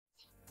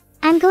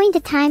I'm going to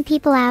time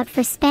people out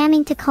for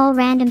spamming to call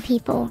random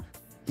people.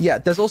 Yeah,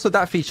 there's also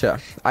that feature.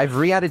 I've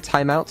re-added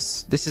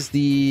timeouts. This is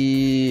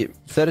the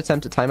third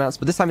attempt at timeouts,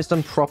 but this time it's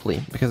done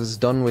properly because it's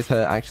done with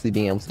her actually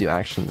being able to do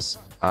actions.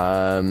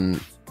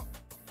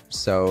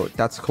 So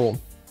that's cool.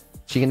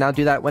 She can now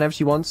do that whenever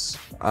she wants.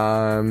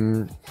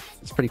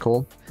 It's pretty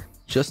cool.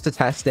 Just to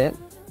test it,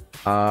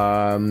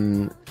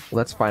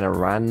 let's find a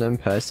random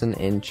person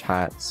in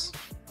chats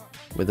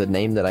with a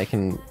name that I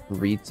can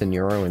read to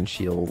Neuro and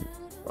she'll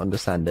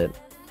understand it.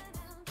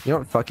 You know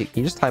what? Fuck it.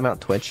 Can you just time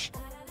out Twitch?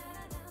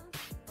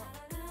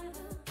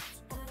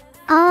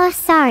 Oh,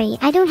 sorry.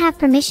 I don't have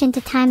permission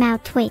to time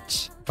out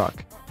Twitch.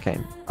 Fuck. Okay.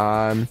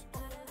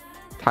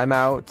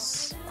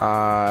 Timeouts.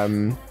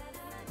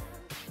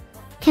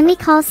 Can we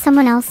call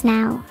someone else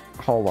now?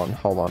 Hold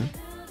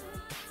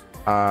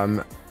on.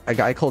 A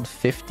guy called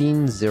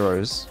 15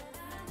 Zeros.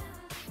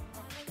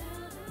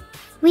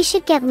 We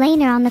should get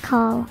Lena on the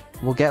call.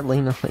 We'll get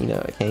Lena,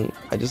 okay?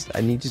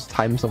 I need to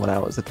time someone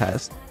out as a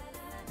test.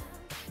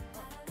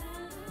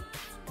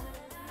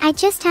 I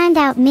just timed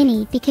out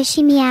Minnie because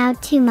she meowed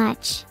too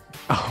much.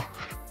 Oh.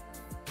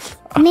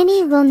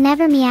 Minnie will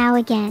never meow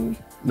again.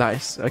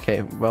 Nice.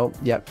 Okay. Well,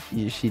 yep.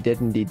 She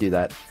did indeed do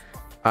that.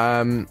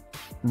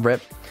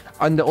 Rip.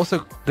 And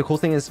also, the cool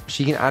thing is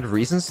she can add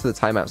reasons to the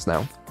timeouts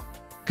now.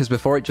 Because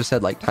before it just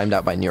said, like, timed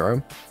out by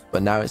Neuro.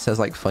 But now it says,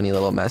 like, funny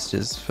little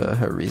messages for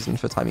her reason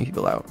for timing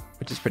people out.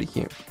 Which is pretty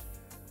cute.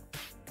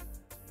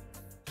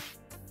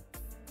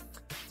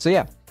 So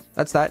yeah,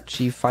 that's that.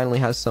 She finally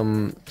has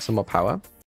some more power.